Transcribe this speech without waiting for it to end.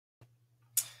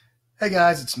Hey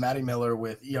guys, it's Matty Miller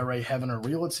with ERA Heavener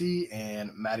Realty and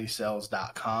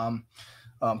MattySells.com.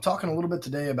 Talking a little bit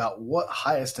today about what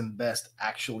highest and best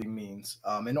actually means.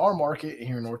 In our market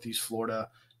here in Northeast Florida,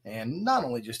 and not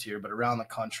only just here, but around the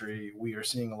country, we are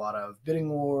seeing a lot of bidding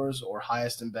wars or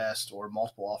highest and best or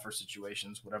multiple offer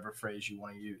situations, whatever phrase you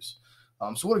want to use.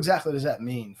 So what exactly does that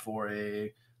mean for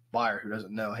a buyer who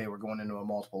doesn't know, hey, we're going into a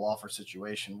multiple offer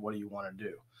situation, what do you want to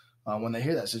do? When they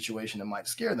hear that situation, it might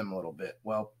scare them a little bit.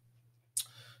 Well,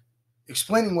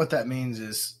 explaining what that means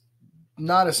is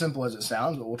not as simple as it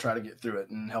sounds, but we'll try to get through it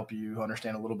and help you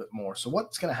understand a little bit more. So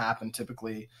what's going to happen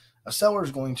typically, a seller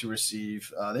is going to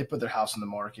receive, they put their house on the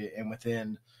market, and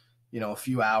within, a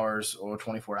few hours or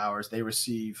 24 hours, they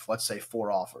receive, let's say,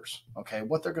 4 offers. Okay.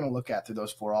 What they're going to look at through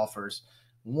those 4 offers,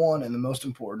 one, and the most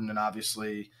important, and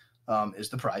obviously, is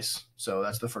the price. So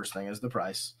that's the first thing, is the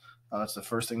price. That's the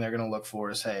first thing they're going to look for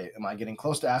is, hey, am I getting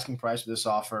close to asking price for this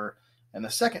offer? And the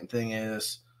second thing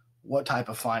is, what type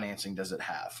of financing does it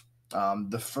have?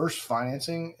 The first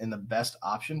financing and the best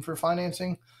option for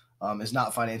financing is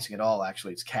not financing at all.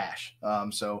 Actually, it's cash.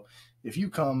 So if you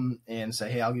come and say,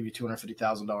 hey, I'll give you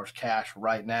 $250,000 cash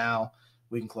right now,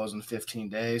 we can close in 15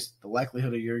 days. The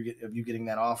likelihood of you getting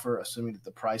that offer, assuming that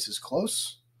the price is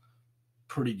close,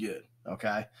 pretty good.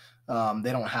 Okay.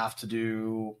 They don't have to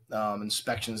do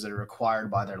inspections that are required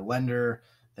by their lender.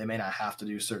 They may not have to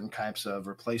do certain types of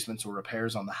replacements or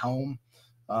repairs on the home.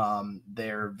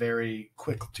 They're very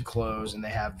quick to close, and they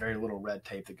have very little red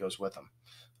tape that goes with them.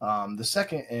 The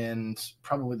second and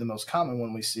probably the most common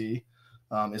one we see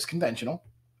is conventional.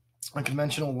 A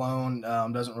conventional loan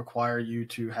doesn't require you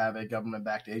to have a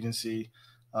government-backed agency,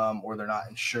 or they're not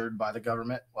insured by the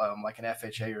government like an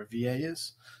FHA or VA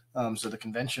is. So the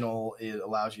conventional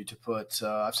allows you to put,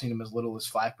 I've seen them as little as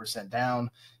 5% down.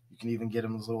 You can even get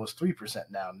them as little as 3%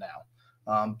 down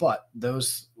now. But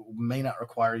those may not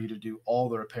require you to do all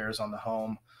the repairs on the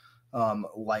home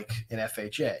like an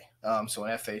FHA. So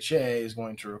an FHA is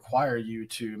going to require you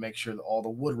to make sure that all the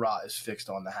wood rot is fixed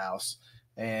on the house,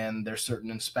 and there's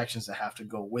certain inspections that have to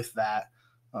go with that.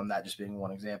 That just being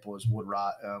one example is wood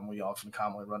rot. We often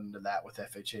commonly run into that with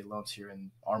FHA loans here in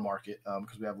our market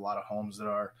because we have a lot of homes that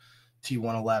are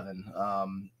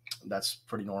T111. That's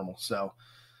pretty normal. So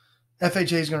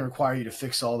FHA is going to require you to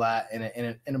fix all that,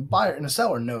 and a buyer and a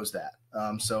seller knows that.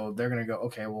 So they're going to go,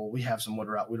 okay, well, we have some wood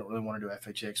rot. We don't really want to do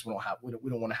FHA because we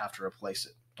don't want to have to replace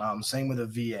it. Same with a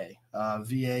VA.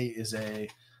 VA is a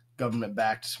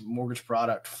government-backed mortgage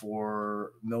product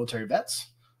for military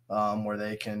vets, where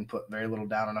they can put very little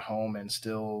down on a home and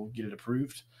still get it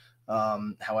approved.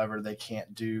 However, they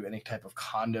can't do any type of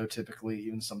condo typically.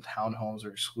 Even some townhomes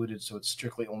are excluded, so it's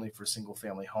strictly only for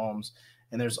single-family homes.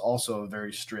 And there's also a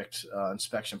very strict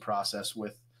inspection process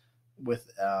with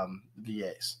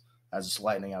VAs. As it's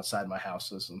lightning outside my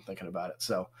house as I'm thinking about it.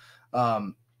 So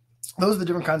those are the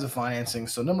different kinds of financing.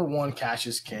 So number one, cash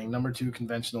is king. Number two,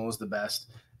 conventional is the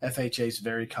best. FHA is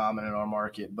very common in our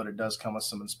market, but it does come with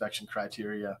some inspection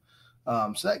criteria.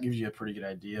 So that gives you a pretty good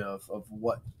idea of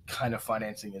what kind of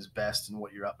financing is best and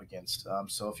what you're up against.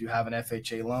 So if you have an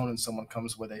FHA loan and someone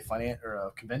comes with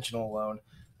a conventional loan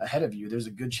ahead of you, there's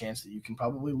a good chance that you can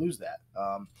probably lose that.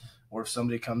 Or if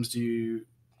somebody comes to you,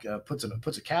 puts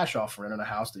a cash offer in on a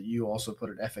house that you also put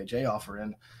an FHA offer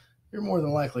in, you're more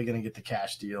than likely going to get the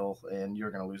cash deal and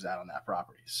you're going to lose out on that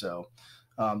property. So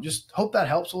just hope that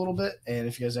helps a little bit. And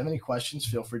if you guys have any questions,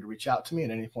 feel free to reach out to me at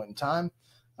any point in time.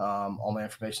 All my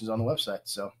information is on the website.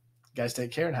 So guys,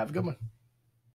 take care and have a good one.